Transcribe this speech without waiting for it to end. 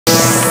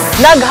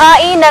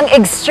Naghain ng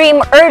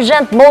extreme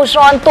urgent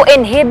motion to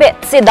inhibit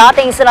si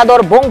dating Senador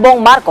Bongbong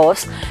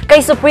Marcos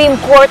kay Supreme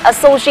Court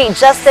Associate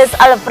Justice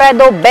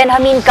Alfredo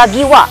Benjamin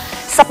Caguioa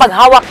sa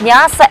paghawak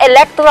niya sa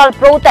electoral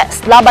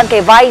protest laban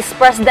kay Vice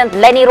President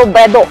Leni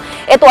Robredo.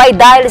 Ito ay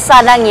dahil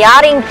sa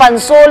nangyaring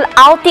pansol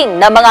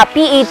outing ng mga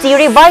PET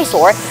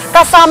revisor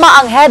kasama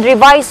ang head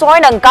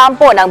revisor ng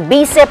kampo ng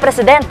Vice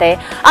Presidente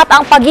at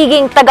ang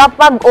pagiging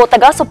tagapag o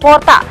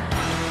taga-suporta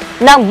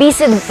ng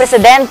Vice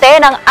Presidente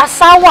ng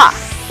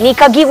asawa ni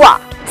Caguioa.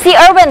 Si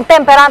Erwin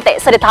Temperante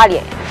sa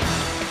detalye.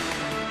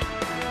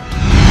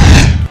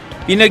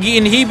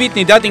 Pinag-i-inhibit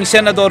ni dating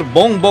Senador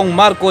Bongbong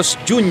Marcos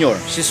Jr.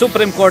 si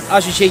Supreme Court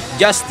Associate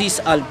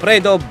Justice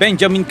Alfredo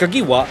Benjamin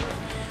Caguioa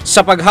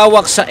sa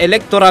paghawak sa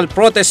electoral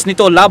protest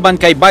nito laban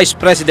kay Vice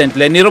President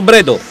Leni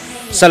Robredo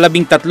sa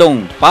 13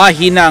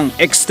 pahinang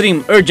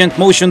extreme urgent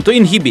motion to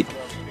inhibit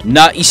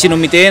na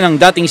isinumite ng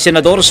dating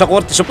senador sa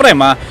Korte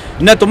Suprema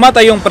na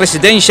tumatayong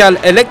Presidential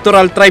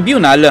Electoral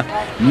Tribunal.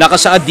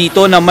 Nakasaad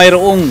dito na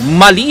mayroong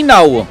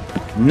malinaw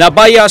na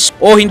bias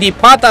o hindi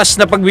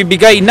patas na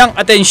pagbibigay ng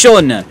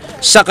atensyon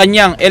sa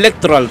kanyang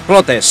electoral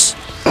protest.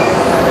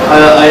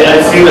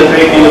 I feel a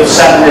great deal of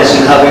sadness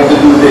in having to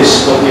do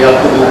this, what we have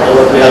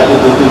to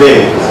do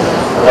today.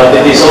 But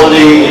it is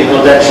only in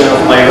protection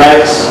of my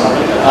rights.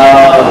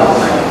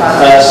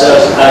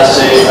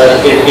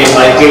 In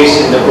my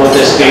case, in the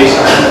protest case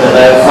that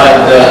I have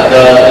filed the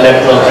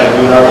Electoral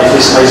Tribunal, it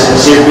is my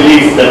sincere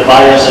belief that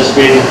bias has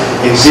been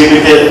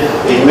exhibited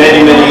in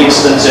many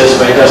instances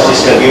by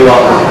Justice Caguioa,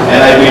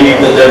 and I believe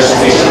that there are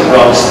sufficient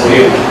grounds for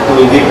him to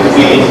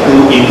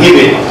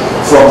inhibit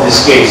from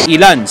this case.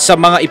 Ilan sa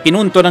mga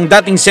ipinunto ng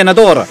dating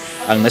senador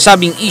ang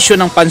nasabing issue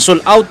ng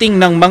pansol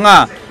outing ng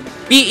mga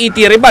PET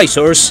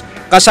revisors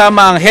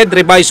kasama ang head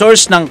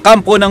revisors ng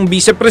kampo ng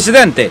Vice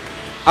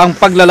Presidente. Ang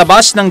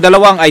paglalabas ng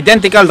dalawang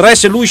identical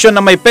resolution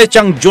na may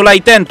petsang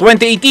July 10,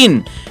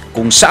 2018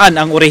 kung saan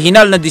ang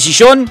orihinal na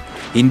desisyon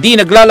hindi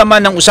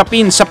naglalaman ng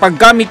usapin sa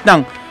paggamit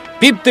ng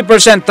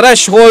 50%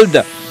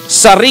 threshold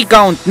sa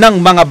recount ng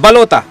mga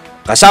balota.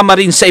 Kasama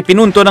rin sa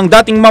ipinunto ng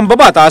dating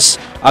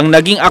mambabatas ang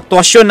naging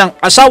aktwasyon ng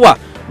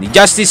asawa ni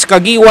Justice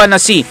Caguioa na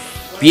si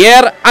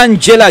Pierre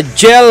Angela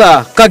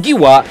Jella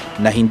Caguioa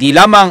na hindi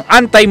lamang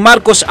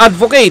anti-Marcos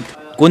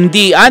advocate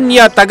kundi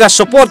anya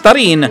taga-suporta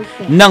rin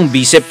ng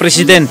Vice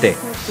Presidente.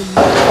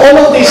 All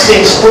of these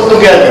things put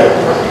together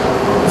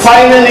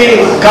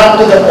finally got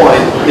to the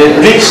point that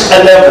reached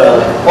a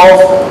level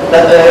of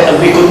that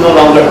we could no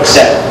longer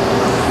accept.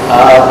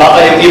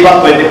 Baka yung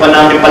iba pwede pa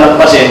namin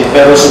palampasin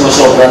pero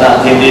sumusobra na.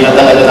 Hindi na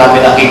talaga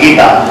namin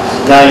nakikita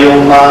na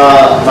yung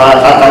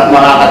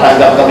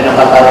makakatanggap kami ng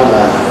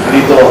katarungan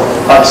dito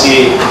pag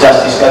si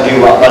Justice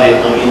Caguioa pa rin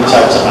ang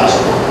in-charge sa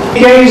kaso. In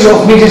the case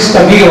of Mrs.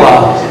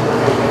 Caguioa,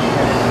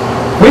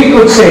 we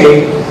could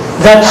say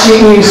that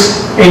she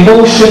is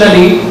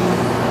emotionally,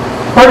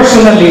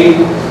 personally,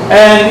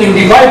 and in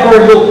the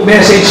Viber loop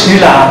message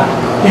nila,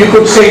 you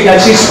could say that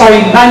she's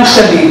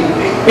financially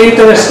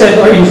interested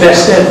or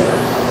invested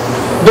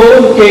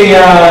doon kay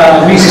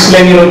Mrs.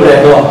 Leni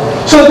Robredo.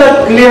 So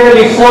that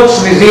clearly falls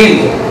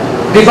within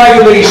the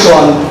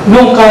violation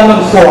ng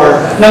Canon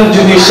 4 ng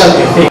Judicial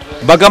Ethics.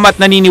 Bagamat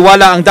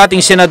naniniwala ang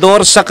dating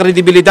senador sa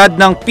kredibilidad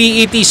ng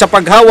PET sa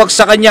paghawak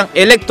sa kanyang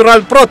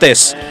electoral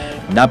protest,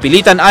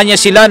 napilitan anya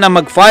sila na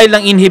mag-file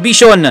ng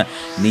inhibition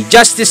ni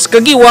Justice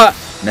Caguioa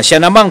na siya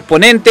namang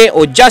ponente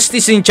o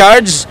justice in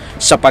charge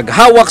sa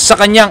paghawak sa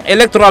kanyang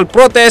electoral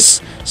protest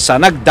sa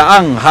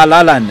nagdaang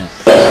halalan.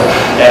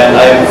 And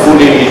I am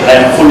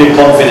fully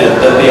confident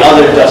that the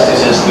other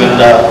justices will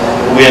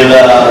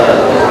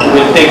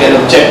take an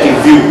objective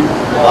view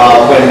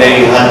when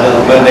they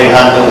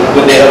have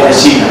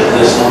received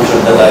this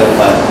motion that I have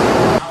filed.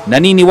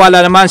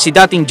 Naniniwala naman si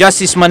dating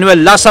Justice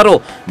Manuel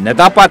Lazaro na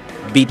dapat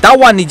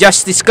bitawan ni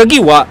Justice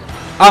Caguioa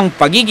ang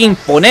pagiging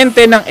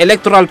ponente ng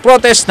electoral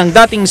protest ng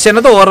dating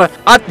senador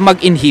at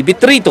mag-inhibit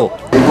rito.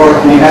 The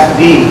court may not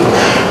be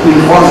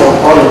informed of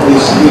all of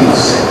these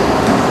things.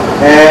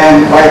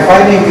 And by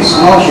filing this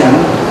motion,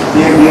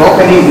 you'll be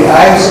opening the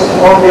eyes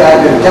of all the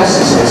other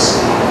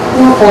justices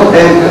for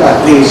them to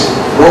at least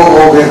go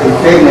over the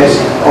fairness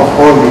of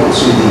all the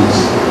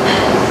proceedings.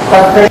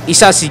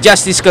 Isa si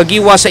Justice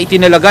Caguioa sa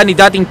itinalaga ni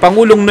dating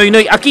Pangulong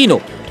Noynoy Aquino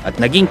at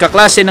naging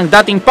kaklase ng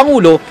dating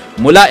Pangulo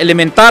mula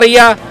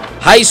elementarya,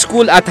 high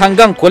school at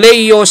hanggang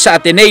kolehiyo sa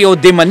Ateneo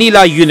de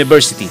Manila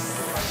University.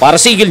 Para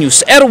sa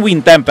Eaglenews,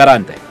 Erwin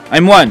Temperante.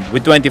 I'm one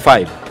with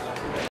 25.